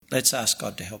Let's ask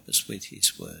God to help us with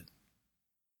his word.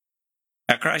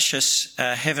 Our gracious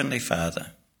Heavenly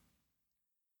Father,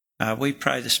 we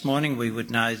pray this morning we would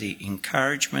know the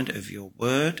encouragement of your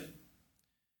word,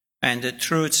 and that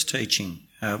through its teaching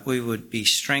we would be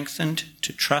strengthened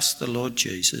to trust the Lord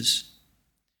Jesus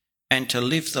and to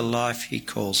live the life he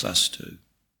calls us to.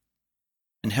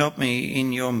 And help me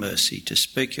in your mercy to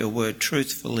speak your word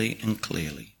truthfully and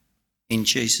clearly. In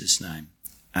Jesus' name,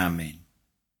 amen.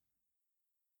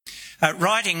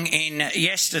 Writing in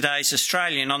yesterday's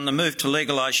Australian on the move to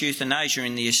legalise euthanasia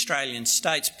in the Australian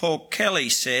states, Paul Kelly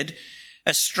said,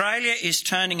 "Australia is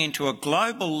turning into a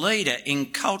global leader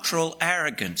in cultural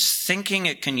arrogance, thinking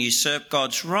it can usurp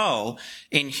God's role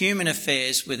in human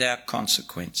affairs without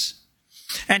consequence."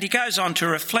 And he goes on to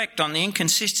reflect on the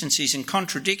inconsistencies and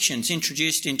contradictions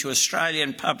introduced into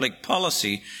Australian public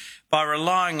policy by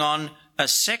relying on a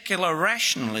secular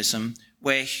rationalism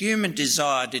where human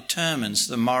desire determines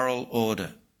the moral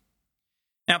order.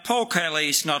 Now, Paul Kelly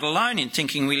is not alone in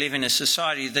thinking we live in a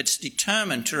society that's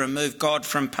determined to remove God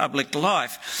from public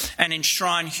life and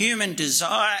enshrine human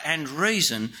desire and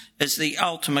reason as the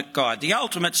ultimate guide, the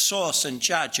ultimate source and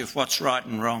judge of what's right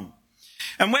and wrong.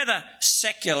 And whether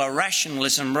secular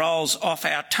rationalism rolls off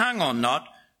our tongue or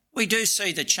not, we do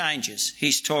see the changes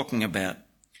he's talking about.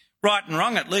 Right and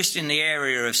wrong, at least in the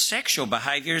area of sexual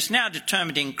behaviour, is now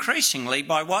determined increasingly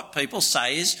by what people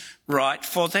say is right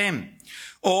for them,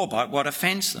 or by what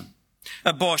offends them.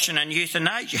 Abortion and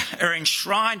euthanasia are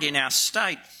enshrined in our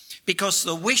state because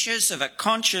the wishes of a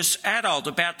conscious adult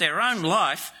about their own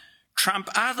life trump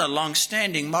other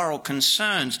long-standing moral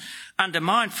concerns,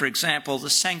 undermine, for example,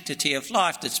 the sanctity of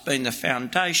life that's been the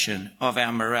foundation of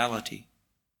our morality.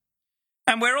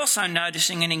 And we're also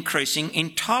noticing an increasing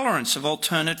intolerance of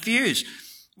alternate views,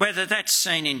 whether that's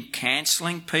seen in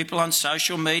cancelling people on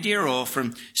social media or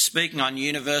from speaking on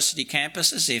university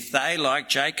campuses if they, like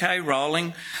J.K.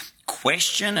 Rowling,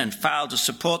 question and fail to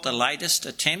support the latest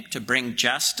attempt to bring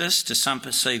justice to some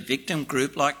perceived victim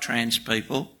group like trans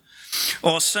people,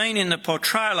 or seen in the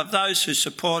portrayal of those who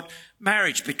support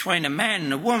marriage between a man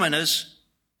and a woman as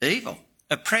evil,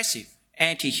 oppressive,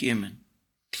 anti-human.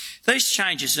 These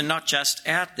changes are not just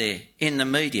out there in the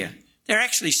media. They're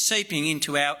actually seeping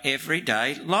into our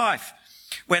everyday life,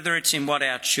 whether it's in what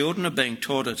our children are being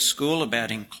taught at school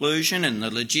about inclusion and the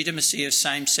legitimacy of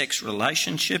same-sex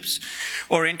relationships,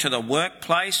 or into the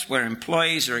workplace where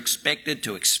employees are expected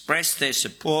to express their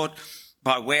support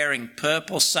by wearing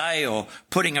purple, say, or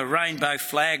putting a rainbow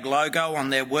flag logo on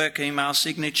their work email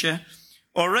signature,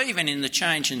 or even in the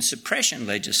change in suppression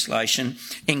legislation,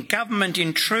 in government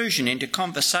intrusion into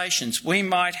conversations we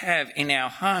might have in our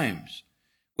homes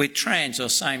with trans or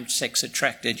same-sex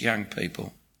attracted young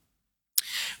people.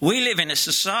 We live in a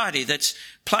society that's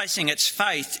placing its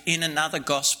faith in another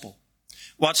gospel,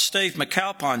 what Steve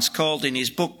McAlpine's called in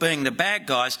his book Being the Bad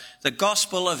Guys, the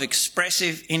gospel of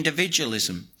expressive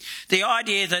individualism. The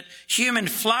idea that human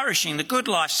flourishing, the good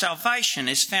life, salvation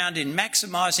is found in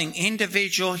maximising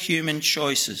individual human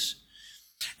choices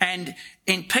and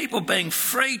in people being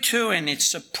free to and it's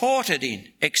supported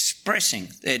in expressing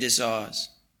their desires.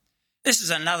 This is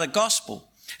another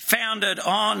gospel founded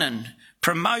on and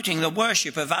promoting the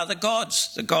worship of other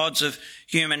gods, the gods of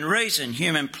human reason,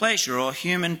 human pleasure or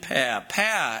human power,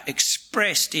 power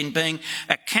expressed in being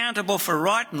accountable for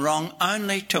right and wrong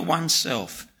only to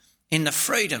oneself, in the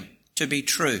freedom to be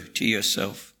true to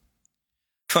yourself.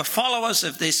 For followers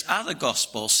of this other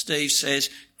gospel, Steve says,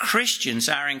 Christians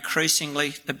are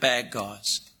increasingly the bad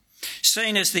guys,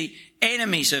 seen as the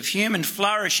enemies of human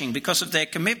flourishing because of their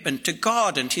commitment to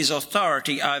God and his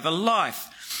authority over life,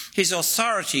 his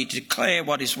authority to declare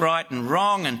what is right and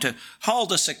wrong and to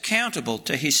hold us accountable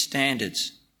to his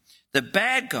standards. The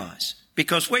bad guys,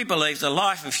 because we believe the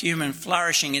life of human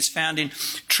flourishing is found in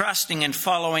trusting and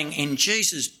following in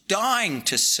Jesus, dying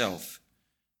to self,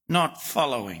 not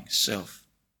following self.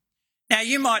 Now,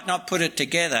 you might not put it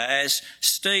together as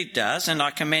Steve does, and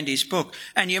I commend his book,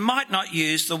 and you might not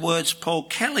use the words Paul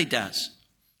Kelly does,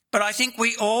 but I think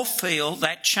we all feel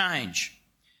that change.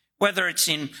 Whether it's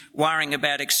in worrying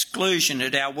about exclusion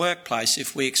at our workplace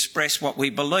if we express what we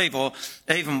believe, or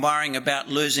even worrying about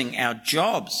losing our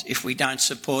jobs if we don't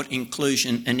support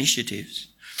inclusion initiatives,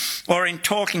 or in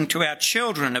talking to our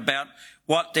children about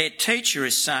what their teacher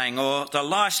is saying or the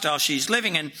lifestyle she's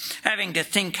living and having to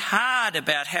think hard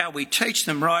about how we teach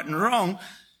them right and wrong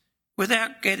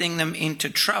without getting them into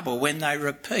trouble when they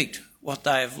repeat what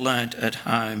they have learnt at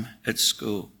home, at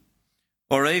school.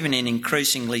 Or even in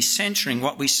increasingly censoring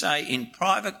what we say in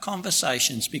private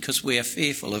conversations because we are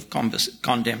fearful of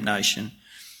condemnation.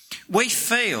 We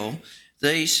feel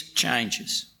these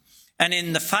changes. And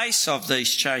in the face of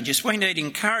these changes, we need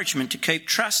encouragement to keep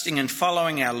trusting and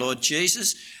following our Lord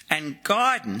Jesus and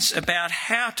guidance about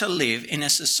how to live in a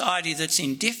society that's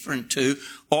indifferent to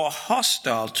or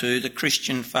hostile to the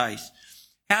Christian faith.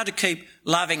 How to keep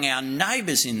loving our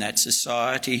neighbours in that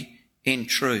society in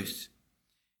truth.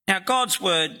 Now, God's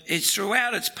word is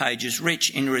throughout its pages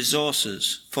rich in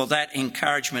resources for that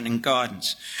encouragement and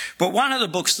guidance. But one of the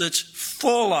books that's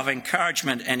full of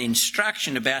encouragement and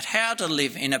instruction about how to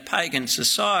live in a pagan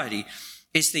society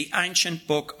is the ancient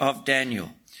book of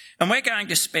Daniel. And we're going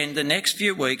to spend the next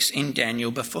few weeks in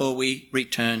Daniel before we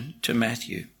return to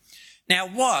Matthew. Now,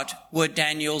 what were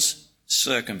Daniel's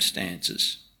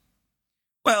circumstances?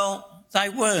 Well, they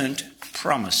weren't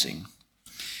promising.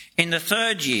 In the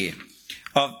 3rd year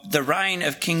of the reign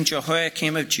of King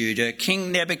Jehoiakim of Judah,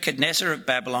 King Nebuchadnezzar of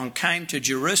Babylon came to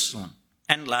Jerusalem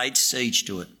and laid siege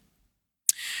to it.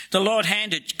 The Lord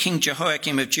handed King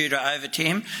Jehoiakim of Judah over to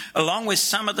him, along with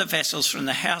some of the vessels from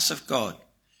the house of God.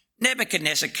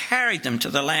 Nebuchadnezzar carried them to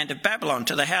the land of Babylon,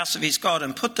 to the house of his God,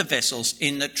 and put the vessels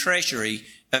in the treasury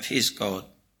of his God.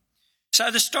 So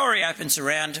the story opens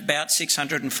around about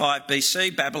 605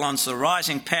 BC. Babylon's the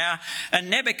rising power, and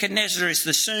Nebuchadnezzar is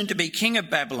the soon-to-be king of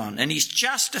Babylon, and he's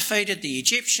just defeated the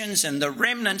Egyptians and the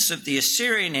remnants of the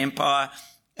Assyrian Empire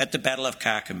at the Battle of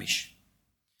Carchemish.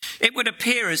 It would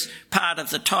appear as part of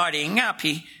the tidying up,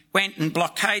 he went and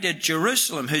blockaded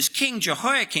Jerusalem, whose king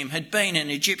Jehoiakim had been an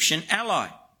Egyptian ally.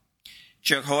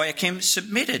 Jehoiakim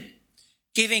submitted,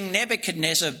 giving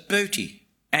Nebuchadnezzar booty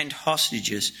and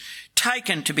hostages,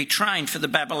 taken to be trained for the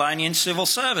Babylonian civil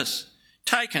service,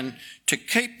 taken to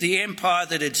keep the empire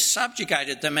that had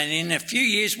subjugated them and in a few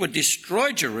years would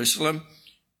destroy Jerusalem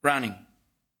running.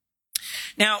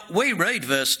 Now, we read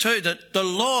verse 2 that the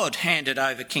Lord handed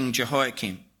over King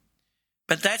Jehoiakim.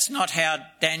 But that's not how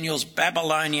Daniel's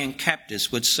Babylonian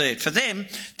captors would see it. For them,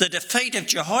 the defeat of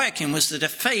Jehoiakim was the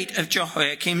defeat of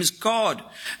Jehoiakim's God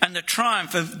and the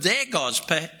triumph of their gods,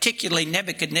 particularly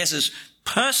Nebuchadnezzar's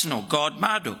personal god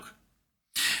Marduk.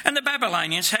 And the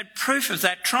Babylonians had proof of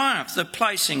that triumph, the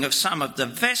placing of some of the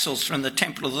vessels from the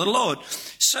temple of the Lord,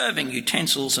 serving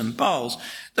utensils and bowls.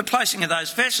 The placing of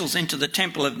those vessels into the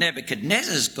temple of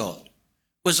Nebuchadnezzar's God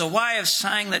was a way of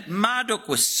saying that Marduk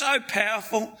was so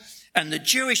powerful and the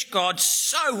Jewish God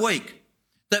so weak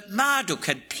that Marduk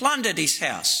had plundered his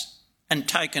house and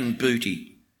taken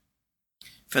booty.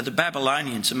 For the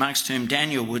Babylonians, amongst whom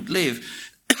Daniel would live,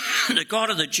 the God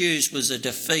of the Jews was a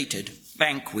defeated,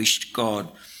 vanquished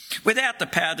God, without the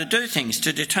power to do things,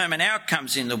 to determine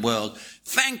outcomes in the world,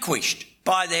 vanquished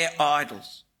by their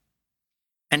idols.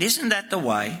 And isn't that the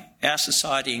way our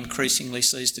society increasingly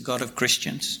sees the God of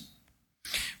Christians?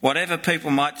 Whatever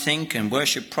people might think and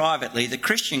worship privately, the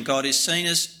Christian God is seen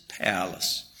as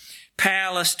powerless.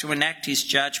 Powerless to enact his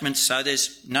judgments, so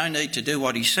there's no need to do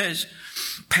what he says.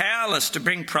 Powerless to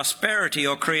bring prosperity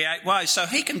or create woe, so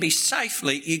he can be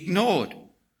safely ignored.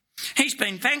 He's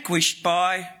been vanquished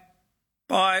by,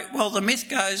 the myth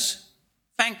goes,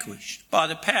 vanquished by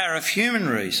the power of human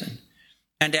reason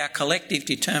and our collective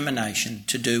determination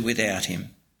to do without him.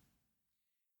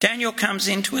 Daniel comes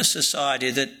into a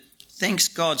society that thinks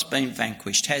God's been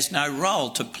vanquished, has no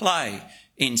role to play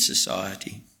in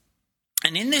society.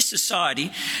 And in this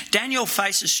society, Daniel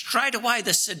faces straight away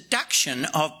the seduction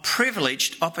of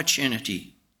privileged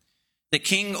opportunity. The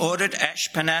king ordered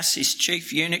Ashpenaz, his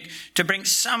chief eunuch, to bring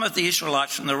some of the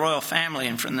Israelites from the royal family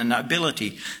and from the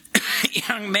nobility,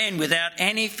 young men without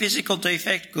any physical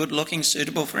defect, good-looking,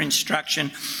 suitable for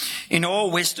instruction, in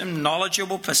all wisdom,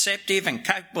 knowledgeable, perceptive and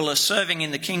capable of serving in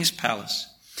the king's palace.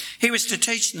 He was to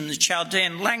teach them the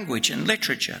Chaldean language and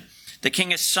literature. The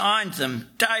king assigned them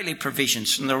daily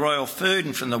provisions from the royal food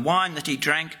and from the wine that he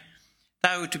drank.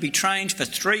 They were to be trained for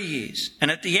 3 years,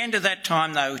 and at the end of that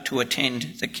time they were to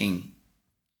attend the king.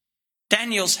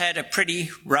 Daniel's had a pretty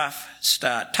rough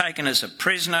start, taken as a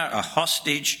prisoner, a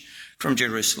hostage from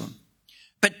Jerusalem.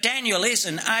 But Daniel is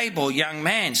an able young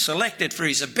man, selected for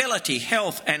his ability,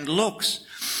 health and looks.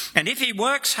 And if he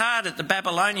works hard at the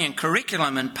Babylonian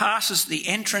curriculum and passes the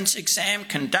entrance exam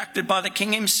conducted by the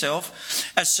king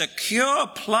himself, a secure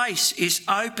place is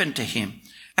open to him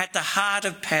at the heart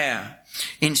of power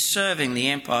in serving the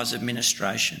empire's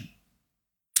administration.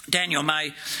 Daniel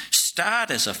may start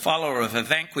as a follower of a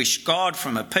vanquished God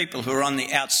from a people who are on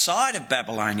the outside of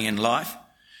Babylonian life,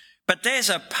 but there's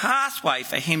a pathway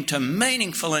for him to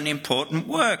meaningful and important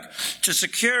work, to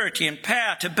security and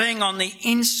power, to being on the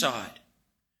inside.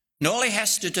 And all he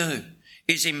has to do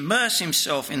is immerse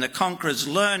himself in the conqueror's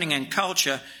learning and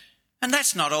culture, and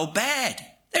that's not all bad.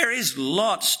 There is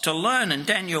lots to learn, and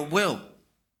Daniel will.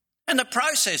 And the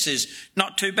process is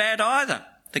not too bad either.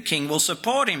 The king will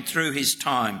support him through his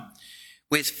time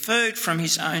with food from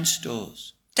his own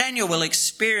stores. Daniel will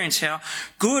experience how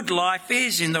good life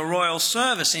is in the royal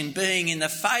service, in being in the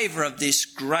favour of this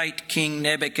great King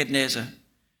Nebuchadnezzar.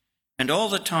 And all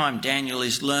the time Daniel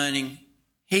is learning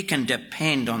he can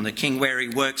depend on the king where he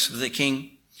works for the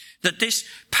king, that this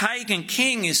pagan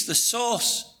king is the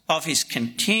source of his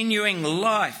continuing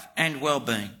life and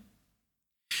well-being.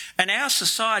 And our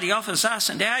society offers us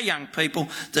and our young people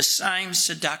the same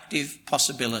seductive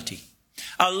possibility,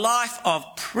 a life of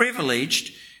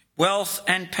privileged wealth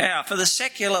and power. For the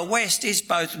secular West is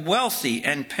both wealthy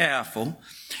and powerful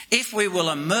if we will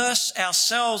immerse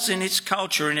ourselves in its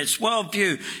culture, in its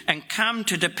worldview, and come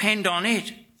to depend on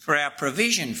it for our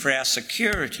provision, for our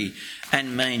security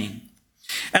and meaning.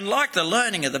 And like the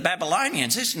learning of the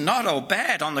Babylonians, it's not all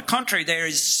bad. On the contrary, there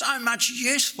is so much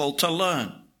useful to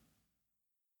learn.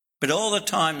 But all the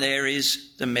time there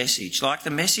is the message, like the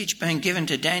message being given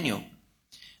to Daniel,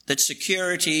 that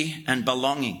security and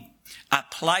belonging, a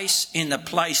place in the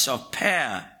place of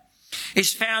power,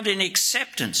 is found in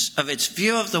acceptance of its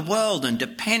view of the world and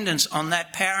dependence on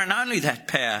that power and only that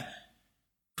power.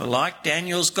 For like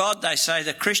Daniel's God, they say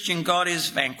the Christian God is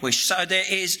vanquished, so there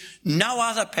is no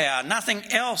other power, nothing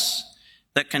else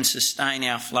that can sustain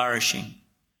our flourishing,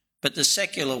 but the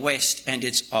secular West and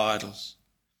its idols.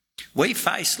 We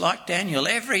face, like Daniel,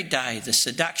 every day the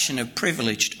seduction of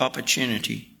privileged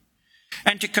opportunity.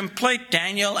 And to complete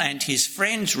Daniel and his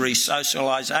friends'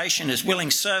 re-socialisation as willing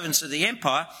servants of the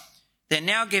empire, they're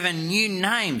now given new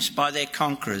names by their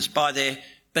conquerors, by their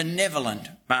benevolent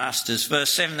masters. Verse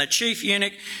 7, the chief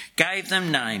eunuch gave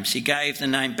them names. He gave the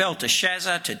name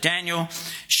Belteshazzar to Daniel,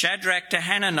 Shadrach to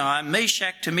Hananiah,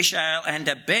 Meshach to Mishael, and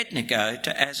Abednego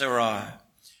to Azariah.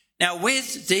 Now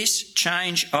with this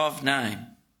change of name,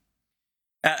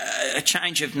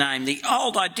 the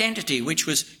old identity which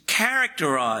was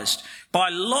characterised by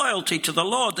loyalty to the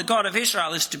Lord, the God of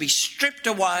Israel, is to be stripped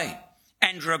away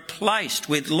and replaced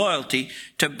with loyalty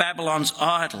to Babylon's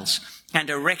idols and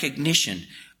a recognition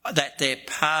that their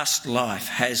past life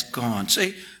has gone.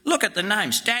 See, look at the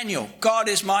names. Daniel, God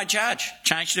is my judge.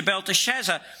 Changed to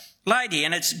Belteshazzar, lady,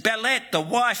 and it's Belet, the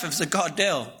wife of the god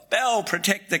Bel,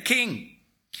 protect the king.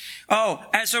 Oh,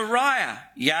 Azariah,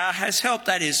 Yah has helped,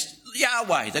 that is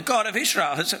Yahweh, the God of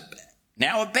Israel, has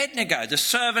now Abednego, the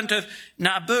servant of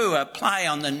Nabu, a play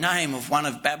on the name of one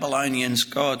of Babylonian's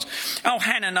gods. Oh,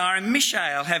 Hananiah and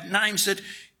Mishael have names that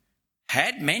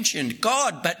had mentioned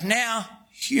God, but now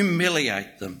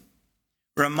humiliate them,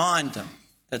 remind them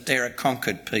that they're a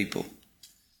conquered people.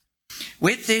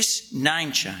 With this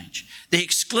name change, the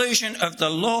exclusion of the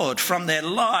Lord from their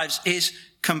lives is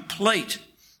complete.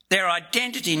 Their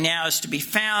identity now is to be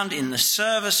found in the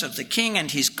service of the king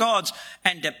and his gods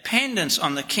and dependence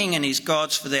on the king and his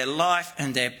gods for their life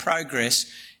and their progress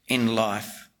in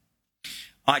life.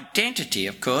 Identity,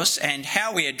 of course, and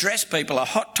how we address people are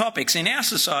hot topics in our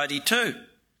society too.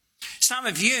 Some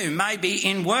of you may be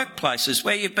in workplaces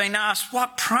where you've been asked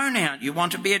what pronoun you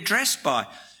want to be addressed by,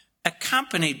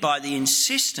 accompanied by the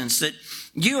insistence that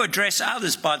you address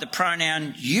others by the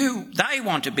pronoun they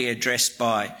want to be addressed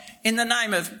by, in the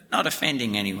name of not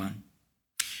offending anyone.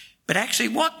 But actually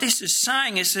what this is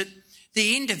saying is that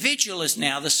the individual is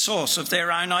now the source of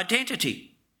their own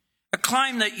identity, a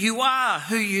claim that you are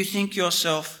who you think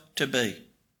yourself to be.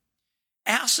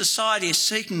 Our society is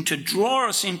seeking to draw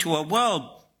us into a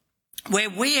world where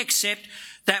we accept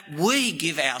that we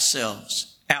give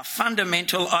ourselves our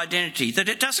fundamental identity, that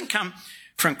it doesn't come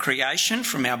from creation,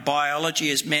 from our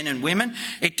biology as men and women.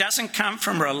 It doesn't come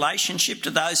from relationship to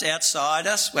those outside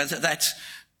us, whether that's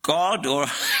God or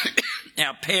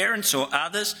our parents or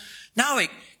others. No, it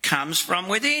comes from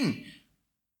within.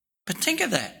 But think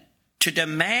of that. To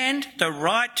demand the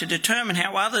right to determine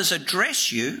how others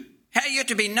address you, how you're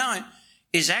to be known,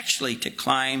 is actually to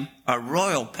claim a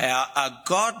royal power, a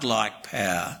godlike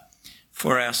power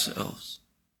for ourselves.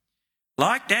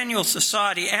 Like Daniel's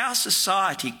society, our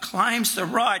society claims the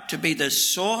right to be the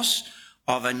source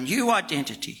of a new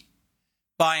identity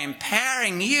by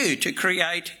empowering you to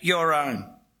create your own.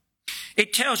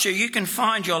 It tells you can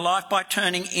find your life by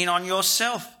turning in on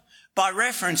yourself, by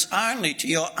reference only to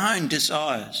your own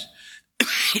desires.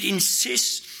 It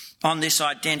insists on this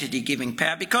identity-giving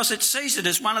power because it sees it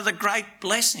as one of the great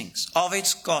blessings of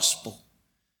its gospel,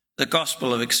 the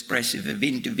gospel of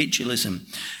individualism.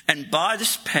 And by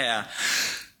this power,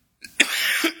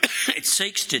 it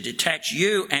seeks to detach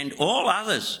you and all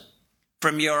others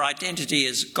from your identity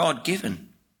as God-given,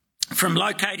 from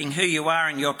locating who you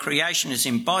are in your creation as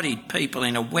embodied people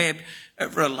in a web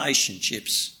of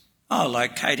relationships,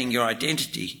 locating your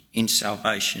identity in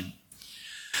salvation.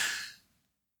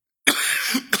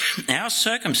 Our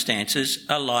circumstances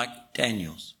are like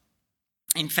Daniel's.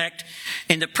 In fact,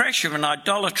 in the pressure of an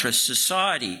idolatrous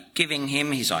society, giving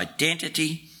him his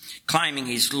identity, claiming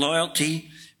his loyalty,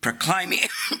 proclaiming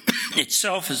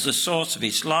itself as the source of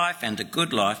his life and the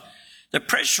good life, the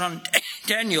pressure on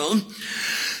Daniel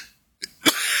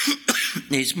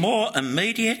is more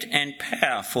immediate and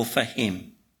powerful for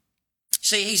him.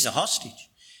 See, he's a hostage.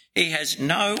 He has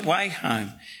no way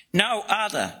home, no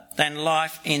other than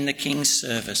life in the king's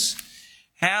service.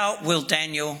 How will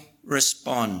Daniel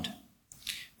respond?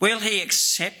 Will he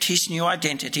accept his new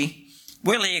identity?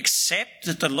 Will he accept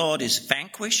that the Lord is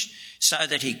vanquished so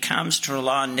that he comes to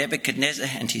rely on Nebuchadnezzar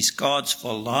and his gods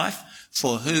for life,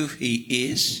 for who he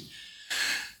is?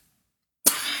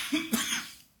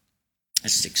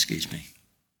 Excuse me.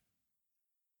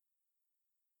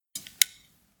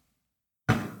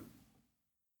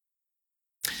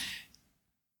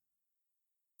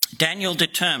 Daniel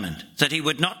determined that he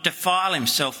would not defile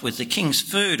himself with the king's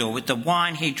food or with the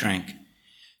wine he drank.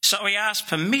 So he asked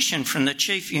permission from the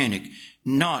chief eunuch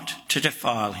not to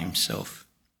defile himself.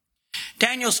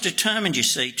 Daniel's determined, you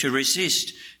see, to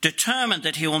resist, determined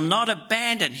that he will not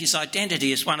abandon his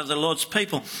identity as one of the Lord's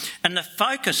people. And the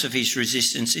focus of his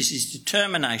resistance is his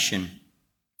determination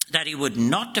that he would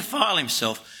not defile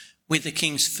himself with the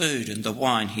king's food and the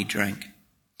wine he drank.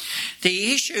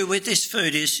 The issue with this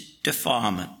food is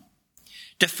defilement.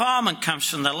 Defilement comes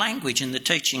from the language and the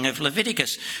teaching of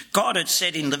Leviticus. God had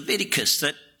said in Leviticus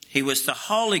that he was the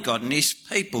holy God and his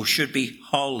people should be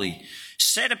holy,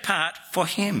 set apart for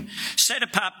him, set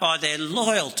apart by their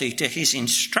loyalty to his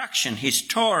instruction, his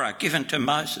Torah given to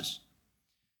Moses.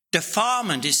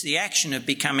 Defilement is the action of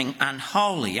becoming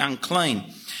unholy,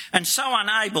 unclean, and so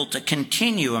unable to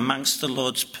continue amongst the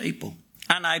Lord's people,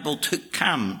 unable to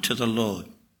come to the Lord.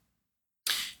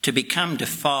 To become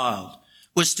defiled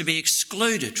was to be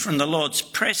excluded from the Lord's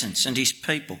presence and his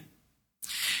people.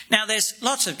 Now, there's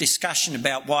lots of discussion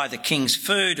about why the king's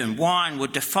food and wine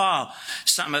would defile.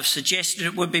 Some have suggested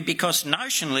it would be because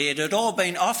notionally it had all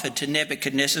been offered to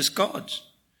Nebuchadnezzar's gods,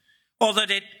 or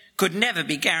that it could never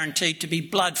be guaranteed to be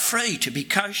blood-free, to be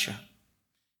kosher.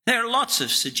 There are lots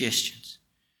of suggestions.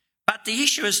 But the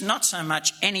issue is not so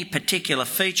much any particular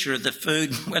feature of the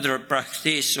food, whether it broke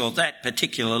this or that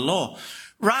particular law.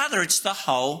 Rather, it's the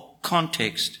whole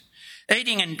context.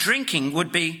 Eating and drinking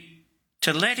would be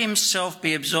to let himself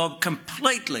be absorbed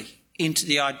completely into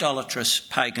the idolatrous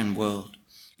pagan world,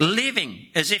 living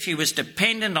as if he was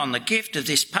dependent on the gift of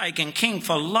this pagan king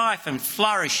for life and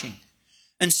flourishing,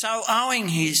 and so owing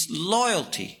his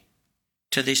loyalty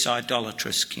to this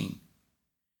idolatrous king.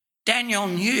 Daniel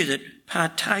knew that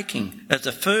partaking of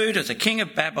the food of the king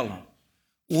of Babylon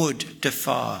would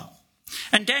defile.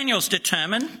 And Daniel's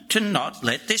determined to not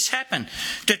let this happen,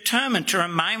 determined to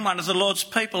remain one of the Lord's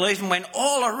people even when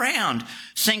all around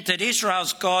think that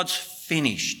Israel's God's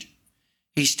finished.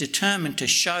 He's determined to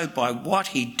show by what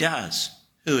he does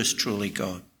who is truly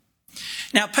God.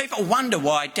 Now, people wonder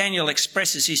why Daniel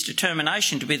expresses his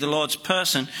determination to be the Lord's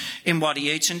person in what he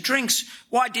eats and drinks.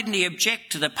 Why didn't he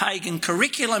object to the pagan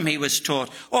curriculum he was taught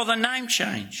or the name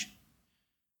change?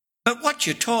 But what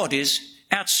you're taught is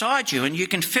outside you, and you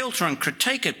can filter and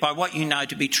critique it by what you know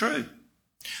to be true.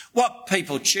 What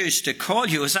people choose to call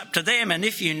you is up to them, and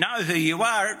if you know who you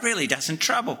are, it really doesn't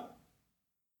trouble.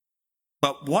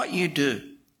 But what you do,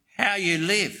 how you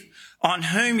live, on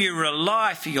whom you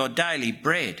rely for your daily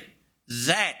bread,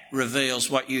 that reveals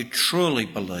what you truly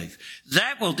believe.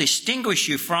 That will distinguish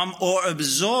you from or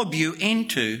absorb you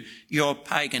into your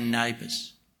pagan neighbours.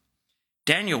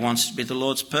 Daniel wants to be the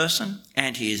Lord's person,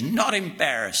 and he is not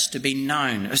embarrassed to be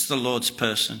known as the Lord's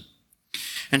person.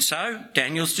 And so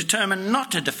Daniel's determined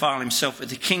not to defile himself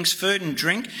with the king's food and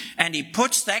drink, and he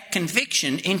puts that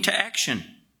conviction into action.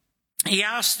 He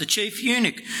asks the chief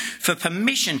eunuch for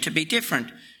permission to be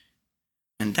different.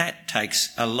 And that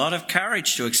takes a lot of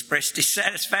courage to express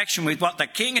dissatisfaction with what the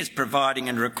king is providing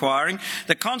and requiring.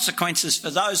 The consequences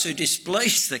for those who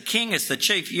displease the king, as the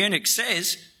chief eunuch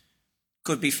says,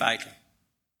 could be fatal.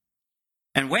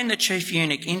 And when the chief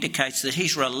eunuch indicates that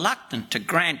he's reluctant to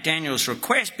grant Daniel's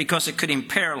request because it could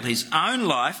imperil his own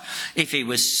life if he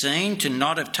was seen to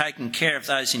not have taken care of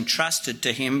those entrusted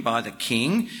to him by the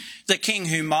king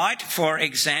who might, for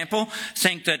example,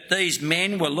 think that these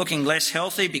men were looking less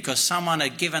healthy because someone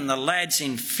had given the lads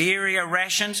inferior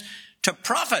rations to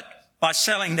profit by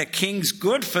selling the king's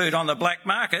good food on the black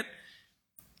market,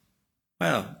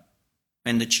 well,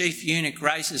 when the chief eunuch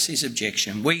raises his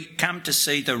objection, we come to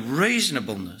see the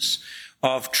reasonableness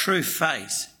of true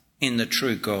faith in the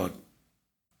true God.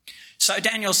 So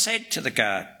Daniel said to the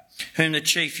guard, whom the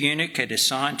chief eunuch had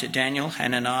assigned to Daniel,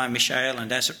 Hananiah, Mishael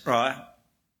and Azariah,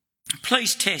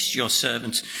 Please test your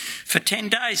servants. For 10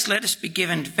 days let us be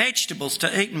given vegetables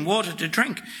to eat and water to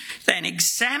drink. Then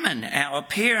examine our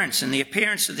appearance and the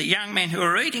appearance of the young men who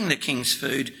are eating the king's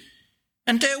food,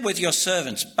 and deal with your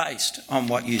servants based on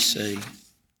what you see."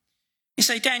 You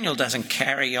see, Daniel doesn't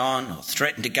carry on or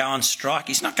threaten to go on strike.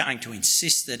 He's not going to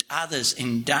insist that others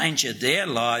endanger their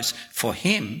lives for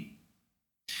him.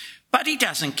 But he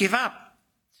doesn't give up.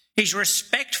 He's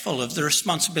respectful of the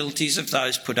responsibilities of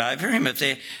those put over him, of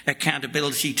their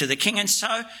accountability to the king, and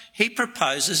so he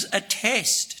proposes a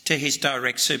test to his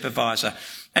direct supervisor,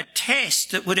 a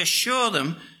test that would assure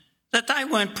them that they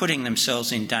weren't putting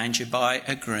themselves in danger by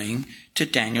agreeing to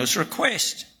Daniel's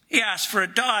request. He asked for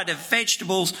a diet of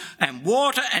vegetables and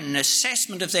water and an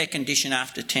assessment of their condition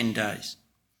after 10 days.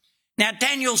 Now,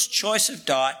 Daniel's choice of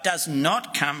diet does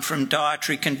not come from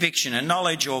dietary conviction, a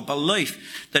knowledge or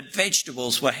belief that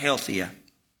vegetables were healthier.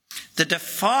 The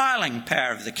defiling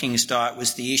power of the king's diet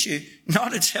was the issue,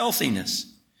 not its healthiness.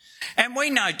 And we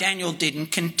know Daniel didn't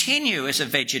continue as a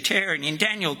vegetarian. In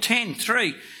Daniel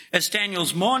 10:3, as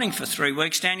Daniel's mourning for 3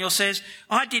 weeks, Daniel says,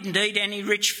 "I didn't eat any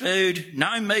rich food,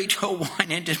 no meat or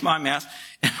wine entered my mouth,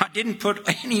 and I didn't put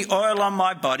any oil on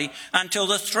my body until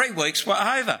the 3 weeks were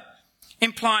over,"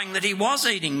 implying that he was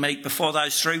eating meat before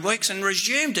those 3 weeks and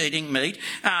resumed eating meat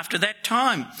after that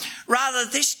time. Rather,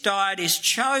 this diet is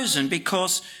chosen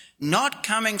because, not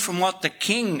coming from what the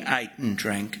king ate and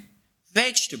drank,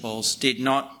 vegetables did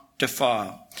not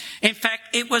defile. In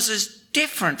fact, it was as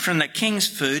different from the king's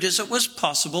food as it was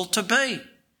possible to be.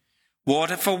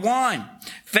 Water for wine,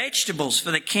 vegetables for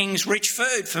the king's rich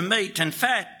food, for meat and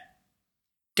fat.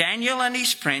 Daniel and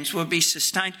his friends would be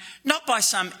sustained not by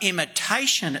some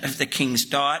imitation of the king's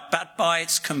diet, but by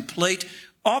its complete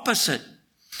opposite.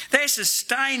 Their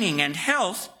sustaining and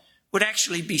health would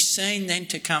actually be seen then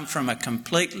to come from a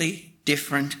completely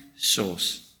different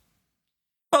source.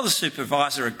 Well, the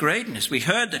supervisor agreed, and as we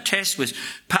heard, the test was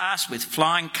passed with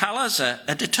flying colours.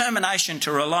 A determination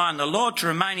to rely on the Lord to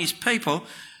remain his people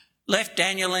left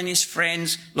Daniel and his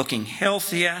friends looking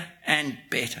healthier and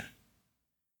better.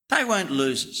 They weren't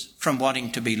losers from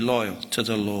wanting to be loyal to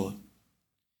the Lord.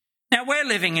 Now, we're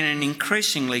living in an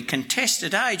increasingly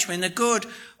contested age when the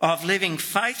good of living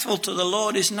faithful to the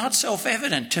Lord is not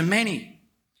self-evident to many.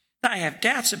 They have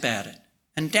doubts about it,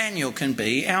 and Daniel can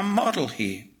be our model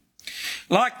here.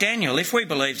 Like Daniel, if we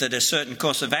believe that a certain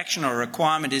course of action or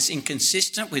requirement is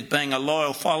inconsistent with being a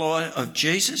loyal follower of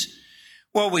Jesus,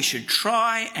 well, we should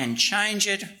try and change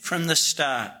it from the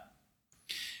start.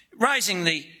 Raising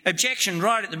the objection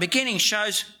right at the beginning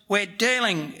shows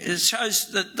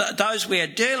that those we are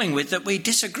dealing with, that we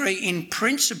disagree in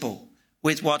principle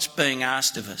with what's being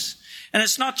asked of us. And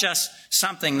it's not just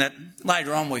something that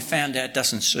later on we found out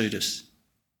doesn't suit us.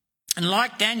 And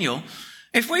like Daniel,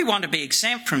 if we want to be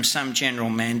exempt from some general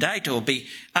mandate or be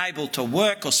able to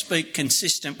work or speak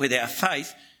consistent with our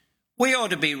faith, we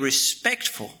ought to be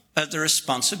respectful of the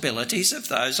responsibilities of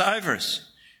those over us.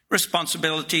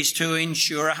 Responsibilities to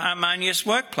ensure a harmonious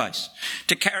workplace,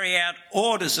 to carry out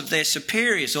orders of their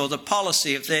superiors or the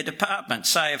policy of their department,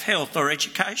 say of health or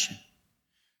education.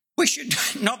 We should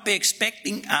not be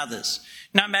expecting others,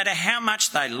 no matter how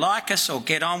much they like us or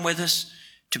get on with us,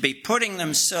 to be putting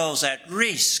themselves at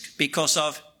risk because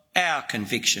of our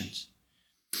convictions.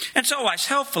 It's always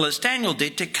helpful, as Daniel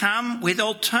did, to come with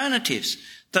alternatives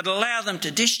that allow them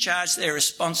to discharge their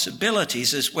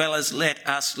responsibilities as well as let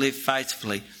us live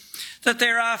faithfully. That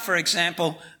there are, for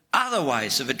example, other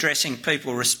ways of addressing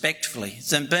people respectfully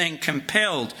than being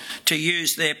compelled to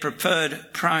use their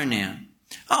preferred pronoun.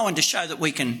 I want to show that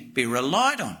we can be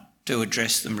relied on to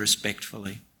address them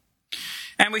respectfully.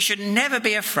 And we should never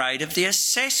be afraid of the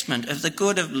assessment of the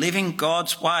good of living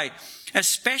God's way,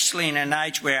 especially in an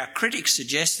age where our critics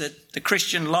suggest that the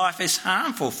Christian life is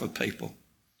harmful for people.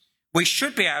 We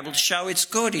should be able to show it's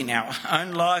good in our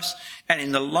own lives and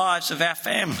in the lives of our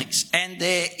families, and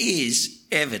there is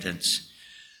evidence.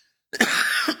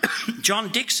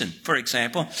 John Dixon, for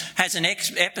example, has an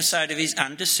episode of his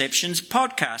Undeceptions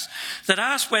podcast that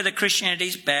asks whether Christianity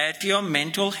is bad for your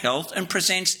mental health and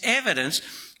presents evidence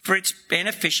for its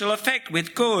beneficial effect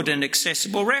with good and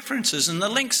accessible references, and the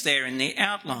link's there in the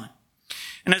outline.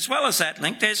 And as well as that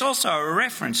link, there's also a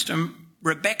reference to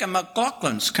Rebecca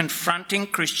McLaughlin's Confronting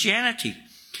Christianity,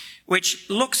 which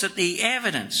looks at the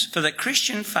evidence for the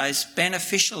Christian faith's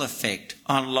beneficial effect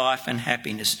on life and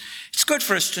happiness. It's good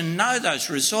for us to know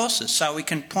those resources so we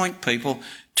can point people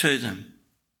to them.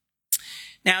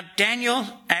 Now, Daniel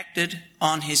acted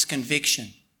on his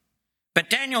conviction,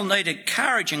 but Daniel needed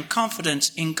courage and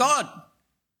confidence in God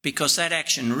because that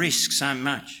action risks so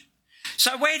much.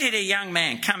 So where did a young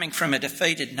man coming from a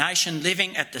defeated nation,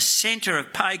 living at the centre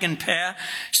of pagan power,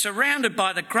 surrounded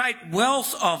by the great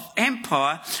wealth of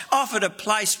empire, offered a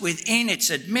place within its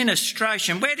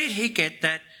administration, where did he get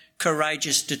that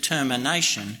courageous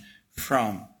determination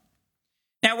from?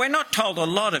 Now, we're not told a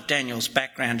lot of Daniel's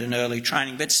background and early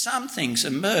training, but some things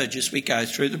emerge as we go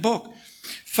through the book.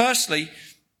 Firstly,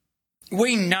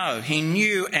 we know he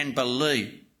knew and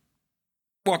believed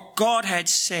what God had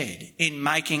said in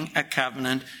making a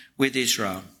covenant with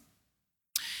Israel.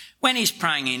 When he's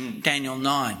praying in Daniel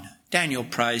 9, Daniel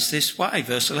prays this way,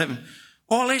 verse 11,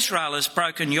 "All Israel has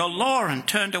broken your law and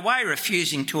turned away,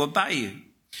 refusing to obey you.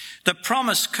 The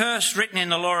promised curse written in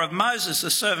the law of Moses, the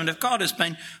servant of God, has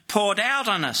been poured out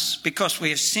on us because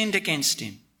we have sinned against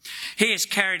him. He has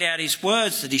carried out his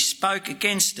words that he spoke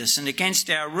against us and against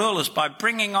our rulers by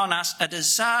bringing on us a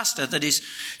disaster that is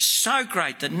so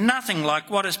great that nothing like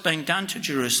what has been done to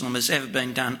Jerusalem has ever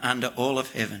been done under all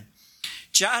of heaven.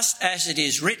 Just as it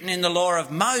is written in the law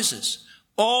of Moses,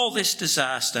 all this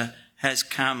disaster has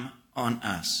come on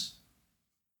us."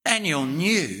 Daniel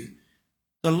knew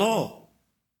the law.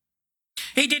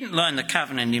 He didn't learn the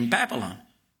covenant in Babylon,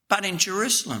 but in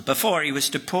Jerusalem before he was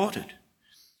deported.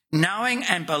 Knowing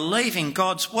and believing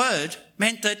God's word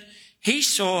meant that he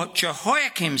saw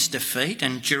Jehoiakim's defeat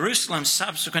and Jerusalem's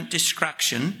subsequent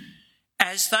destruction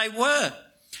as they were,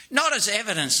 not as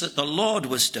evidence that the Lord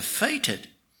was defeated,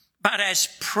 but as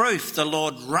proof the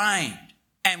Lord reigned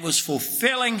and was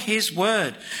fulfilling his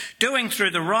word, doing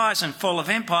through the rise and fall of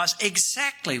empires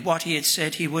exactly what he had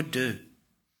said he would do.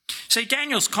 See,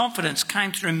 Daniel's confidence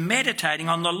came through meditating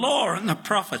on the law and the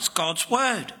prophets, God's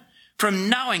word, from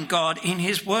knowing God in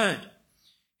his word.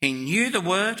 He knew the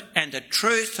word, and the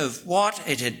truth of what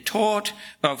it taught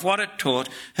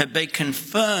had been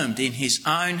confirmed in his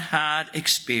own hard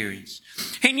experience.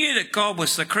 He knew that God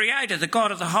was the creator, the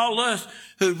God of the whole earth,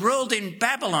 who ruled in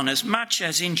Babylon as much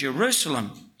as in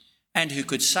Jerusalem, and who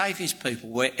could save his people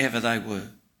wherever they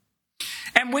were.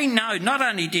 And we know not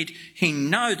only did he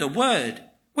know the word,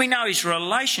 we know his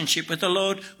relationship with the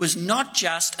Lord was not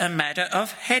just a matter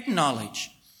of head knowledge.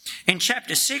 In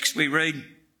chapter 6 we read,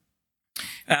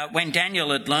 when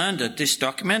Daniel had learned that this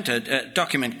document, a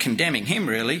document condemning him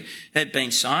really, had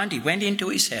been signed, he went into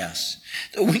his house.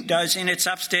 The windows in its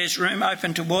upstairs room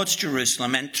opened towards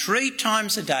Jerusalem, and 3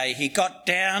 times a day he got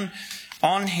down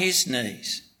on his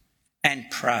knees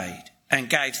and prayed and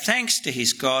gave thanks to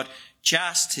his God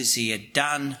just as he had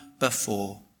done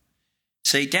before.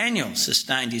 See, Daniel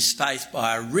sustained his faith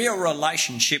by a real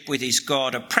relationship with his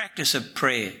God, a practice of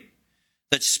prayer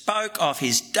that spoke of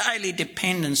his daily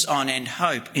dependence on and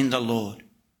hope in the Lord.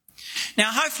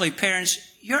 Now, hopefully, parents,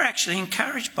 you're actually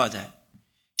encouraged by that.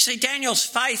 See, Daniel's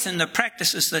faith and the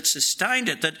practices that sustained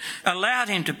it, that allowed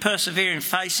him to persevere in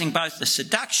facing both the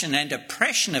seduction and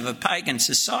oppression of a pagan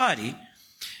society,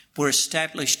 were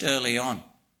established early on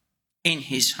in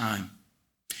his home.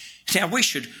 Now, we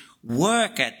should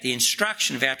work at the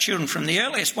instruction of our children from the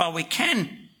earliest while we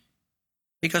can,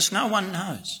 because no one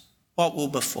knows what will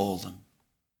befall them.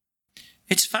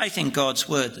 It's faith in God's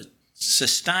word that,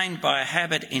 sustained by a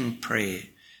habit in prayer,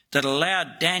 that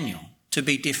allowed Daniel to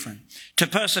be different, to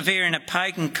persevere in a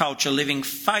pagan culture, living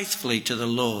faithfully to the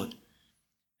Lord.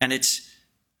 And it's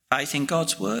faith in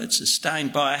God's word,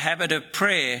 sustained by a habit of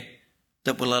prayer,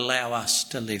 that will allow us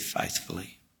to live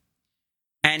faithfully.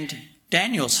 And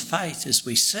Daniel's faith, as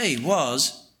we see,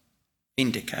 was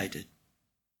vindicated.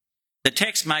 The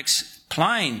text makes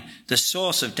plain the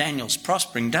source of Daniel's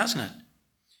prospering, doesn't it?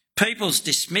 People's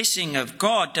dismissing of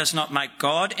God does not make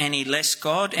God, any less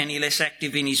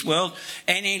active in his world,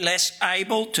 any less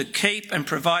able to keep and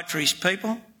provide for his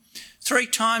people. 3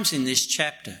 times in this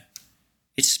chapter,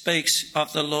 it speaks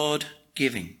of the Lord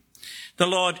giving. The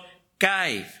Lord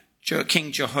gave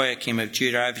King Jehoiakim of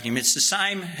Judah over to him. It's the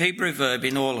same Hebrew verb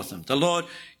in all of them. The Lord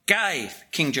gave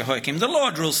King Jehoiakim. The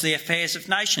Lord rules the affairs of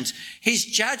nations. His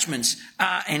judgments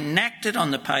are enacted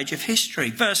on the page of history.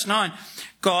 Verse 9,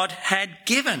 God had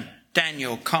given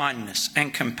Daniel kindness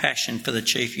and compassion for the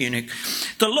chief eunuch.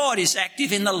 The Lord is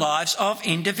active in the lives of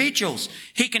individuals.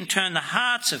 He can turn the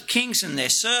hearts of kings and their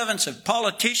servants, of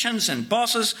politicians and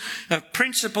bosses, of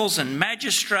principals and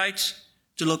magistrates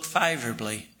to look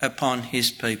favourably upon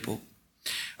his people.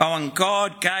 Oh, and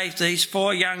God gave these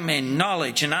 4 young men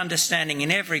knowledge and understanding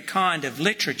in every kind of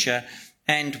literature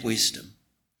and wisdom.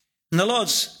 And the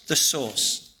Lord's the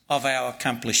source of our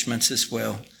accomplishments as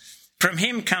well. From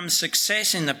him comes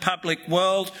success in the public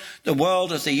world, the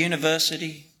world of the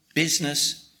university,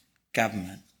 business,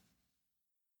 government.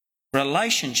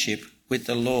 Relationship with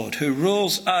the Lord, who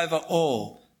rules over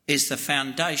all, is the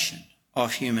foundation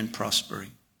of human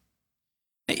prospering.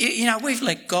 You know, we've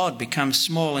let God become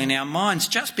small in our minds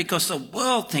just because the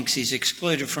world thinks he's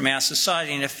excluded from our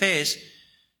society and affairs.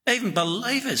 Even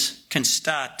believers can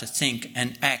start to think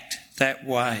and act that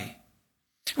way.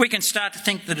 We can start to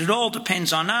think that it all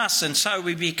depends on us, and so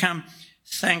we become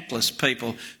thankless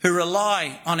people who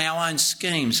rely on our own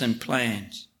schemes and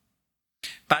plans.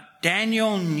 But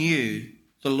Daniel knew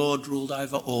the Lord ruled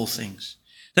over all things,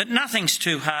 that nothing's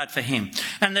too hard for him,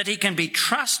 and that he can be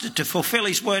trusted to fulfil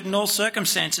his word in all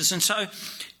circumstances. And so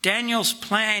Daniel's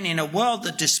plan in a world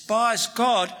that despised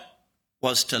God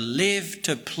was to live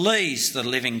to please the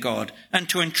living God and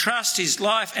to entrust his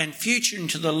life and future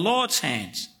into the Lord's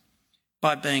hands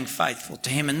by being faithful to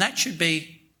him. And that should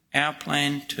be our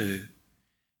plan too.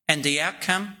 And the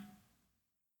outcome?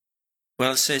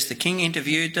 Well, it says the king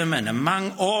interviewed them, and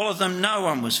among all of them no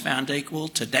one was found equal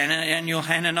to Daniel,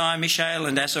 Hananiah, Mishael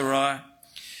and Azariah.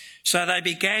 So they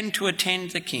began to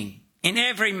attend the king. In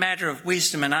every matter of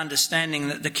wisdom and understanding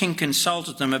that the king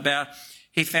consulted them about,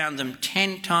 he found them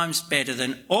 10 times better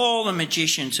than all the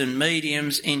magicians and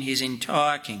mediums in his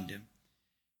entire kingdom.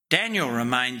 Daniel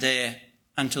remained there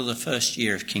until the first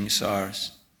year of King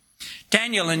Cyrus.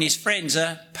 Daniel and his friends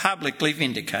are publicly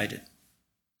vindicated.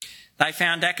 They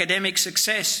found academic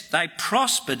success. They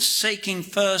prospered, seeking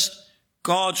first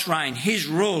God's reign, his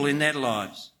rule in their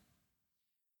lives.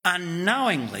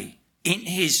 Unknowingly, in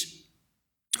his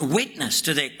witness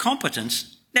to their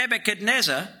competence,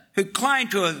 Nebuchadnezzar, who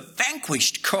claimed to have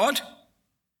vanquished God,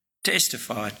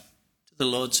 testified to the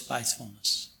Lord's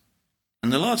faithfulness.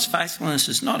 And the Lord's faithfulness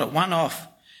is not a one-off.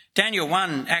 Daniel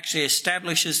 1 actually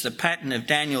establishes the pattern of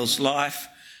Daniel's life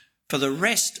for the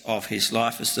rest of his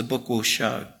life, as the book will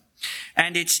show.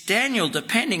 And it's Daniel,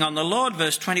 depending on the Lord,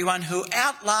 verse 21, who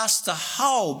outlasts the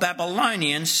whole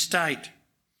Babylonian state.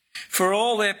 For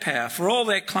all their power, for all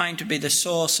their claim to be the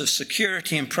source of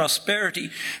security and prosperity,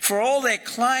 for all their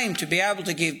claim to be able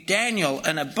to give Daniel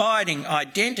an abiding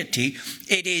identity,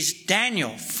 it is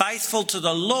Daniel, faithful to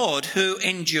the Lord, who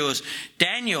endures.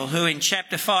 Daniel, who in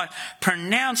chapter 5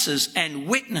 pronounces and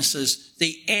witnesses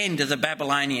the end of the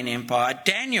Babylonian Empire.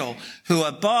 Daniel, who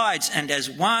abides and as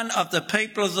one of the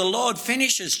people of the Lord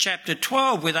finishes chapter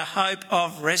 12 with a hope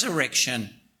of resurrection,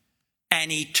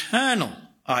 an eternal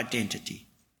identity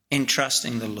in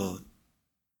trusting the Lord.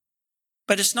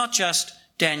 But it's not just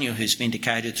Daniel who's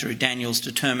vindicated through Daniel's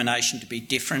determination to be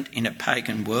different in a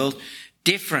pagan world,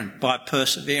 different by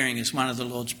persevering as one of the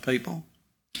Lord's people.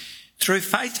 Through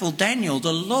faithful Daniel,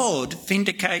 the Lord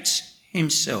vindicates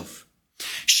himself,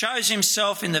 shows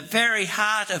himself in the very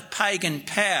heart of pagan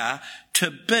power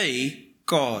to be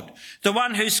God, the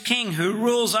one who's king, who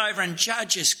rules over and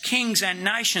judges kings and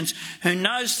nations, who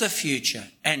knows the future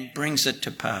and brings it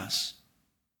to pass.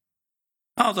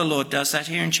 Oh, the Lord does that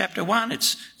here in chapter 1.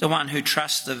 It's the one who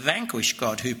trusts the vanquished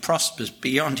God, who prospers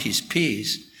beyond his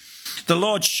peers. The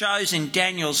Lord shows in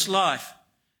Daniel's life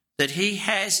that he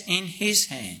has in his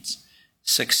hands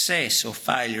success or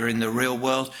failure in the real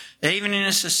world, even in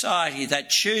a society that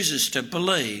chooses to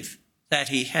believe that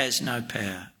he has no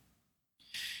power.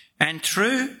 And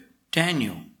through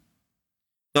Daniel,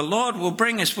 the Lord will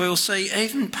bring us, we'll see,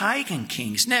 even pagan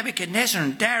kings, Nebuchadnezzar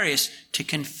and Darius, to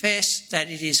confess that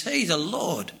it is he, the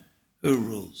Lord, who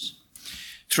rules.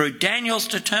 Through Daniel's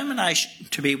determination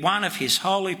to be one of his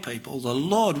holy people, the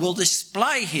Lord will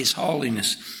display his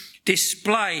holiness,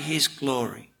 display his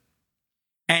glory.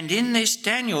 And in this,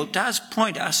 Daniel does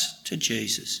point us to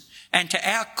Jesus and to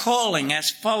our calling as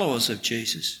followers of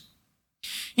Jesus.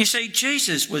 You see,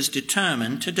 Jesus was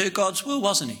determined to do God's will,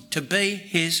 wasn't he? To be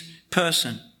his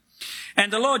person.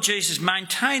 And the Lord Jesus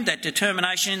maintained that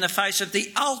determination in the face of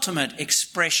the ultimate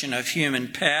expression of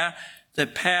human power, the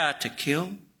power to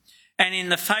kill, and in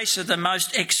the face of the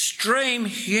most extreme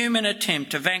human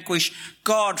attempt to vanquish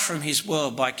God from his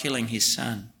world by killing his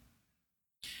son.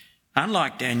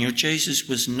 Unlike Daniel, Jesus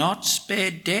was not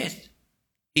spared death.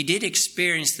 He did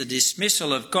experience the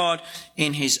dismissal of God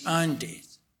in his own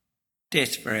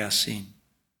death for our sin.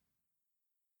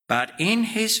 But in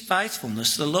his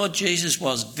faithfulness, the Lord Jesus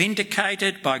was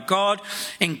vindicated by God,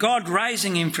 in God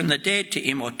raising him from the dead to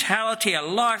immortality, a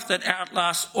life that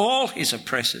outlasts all his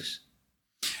oppressors.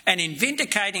 And in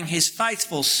vindicating his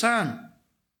faithful Son,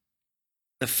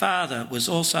 the Father was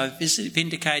also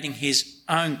vindicating his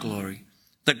own glory,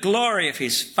 the glory of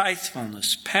his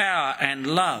faithfulness, power and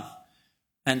love,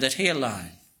 and that he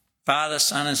alone, Father,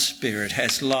 Son and Spirit,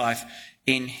 has life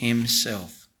in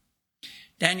himself.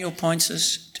 Daniel points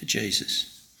us to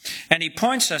Jesus. And he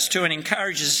points us to and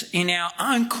encourages us in our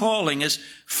own calling as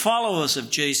followers of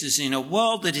Jesus in a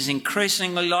world that is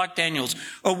increasingly like Daniel's,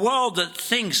 a world that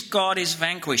thinks God is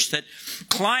vanquished, that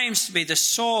claims to be the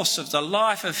source of the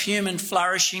life of human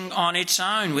flourishing on its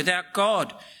own without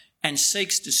God, and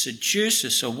seeks to seduce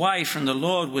us away from the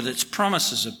Lord with its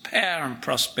promises of power and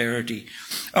prosperity.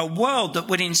 A world that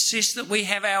would insist that we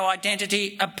have our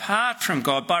identity apart from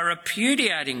God by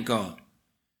repudiating God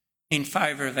in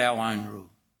favour of our own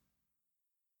rule.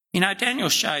 You know, Daniel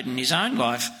showed in his own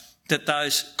life that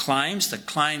those claims, the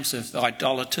claims of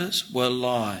idolaters, were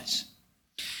lies.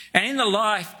 And in the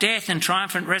life, death and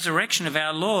triumphant resurrection of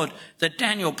our Lord that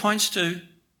Daniel points to,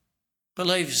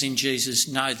 believers in Jesus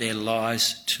know their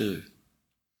lies too.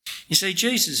 You see,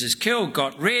 Jesus is killed,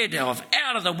 got rid of,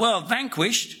 out of the world,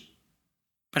 vanquished,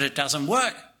 but it doesn't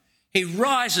work. He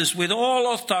rises with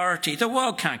all authority. The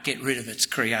world can't get rid of its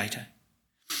creator.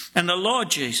 And the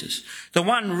Lord Jesus, the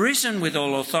one risen with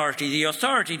all authority, the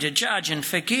authority to judge and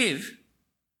forgive,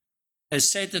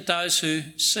 has said that those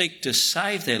who seek to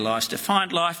save their lives, to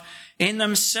find life in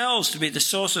themselves, to be the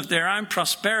source of their own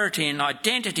prosperity and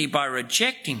identity by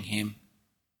rejecting him,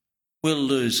 will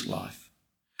lose life.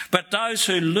 But those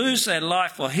who lose their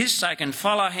life for his sake and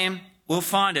follow him will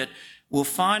find it, will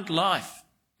find life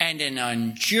and an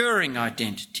enduring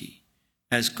identity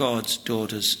as God's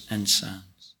daughters and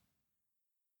sons.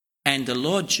 And the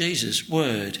Lord Jesus'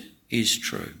 word is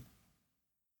true.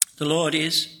 The Lord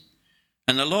is,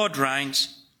 and the Lord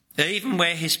reigns, even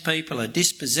where his people are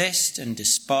dispossessed and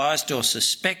despised or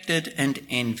suspected and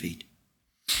envied.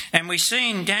 And we see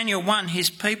in Daniel 1 his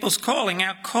people's calling,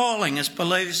 our calling as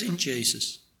believers in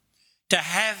Jesus, to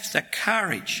have the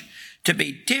courage to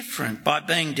be different by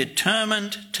being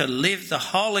determined to live the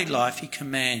holy life he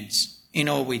commands in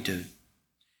all we do.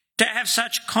 To have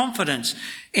such confidence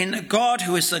in the God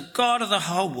who is the God of the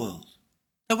whole world,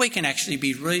 that we can actually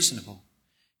be reasonable,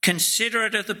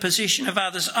 considerate of the position of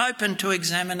others, open to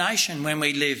examination when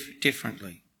we live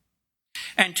differently,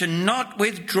 and to not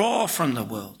withdraw from the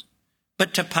world,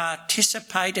 but to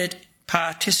participate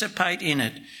in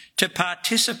it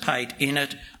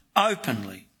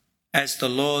openly as the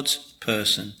Lord's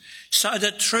person, so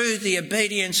that through the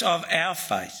obedience of our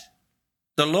faith,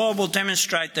 the Lord will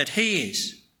demonstrate that he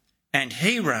is, and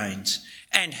he reigns,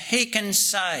 and he can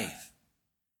save,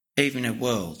 even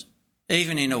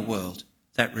in a world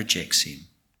that rejects him.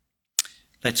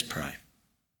 Let's pray.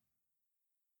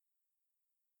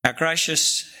 Our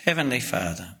gracious Heavenly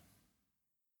Father,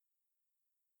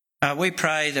 we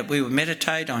pray that we would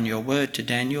meditate on your word to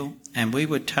Daniel and we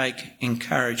would take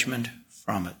encouragement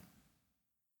from it.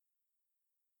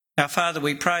 Our Father,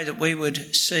 we pray that we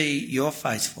would see your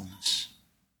faithfulness,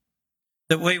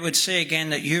 that we would see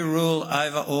again that you rule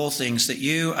over all things, that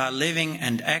you are living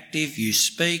and active, you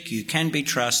speak, you can be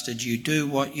trusted, you do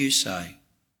what you say.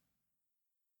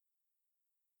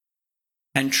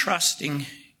 And trusting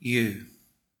you,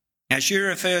 as you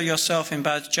reveal yourself in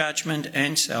both judgment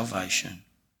and salvation,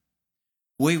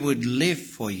 we would live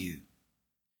for you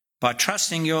by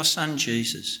trusting your Son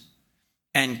Jesus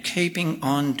and keeping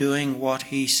on doing what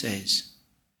he says,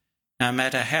 no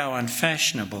matter how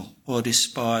unfashionable or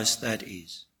despised that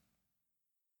is.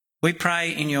 We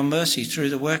pray in your mercy through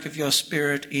the work of your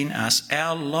Spirit in us,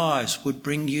 our lives would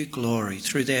bring you glory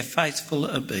through their faithful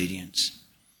obedience,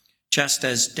 just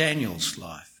as Daniel's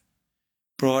life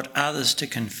brought others to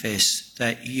confess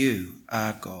that you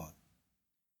are God.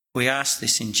 We ask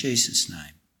this in Jesus'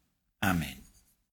 name. Amen.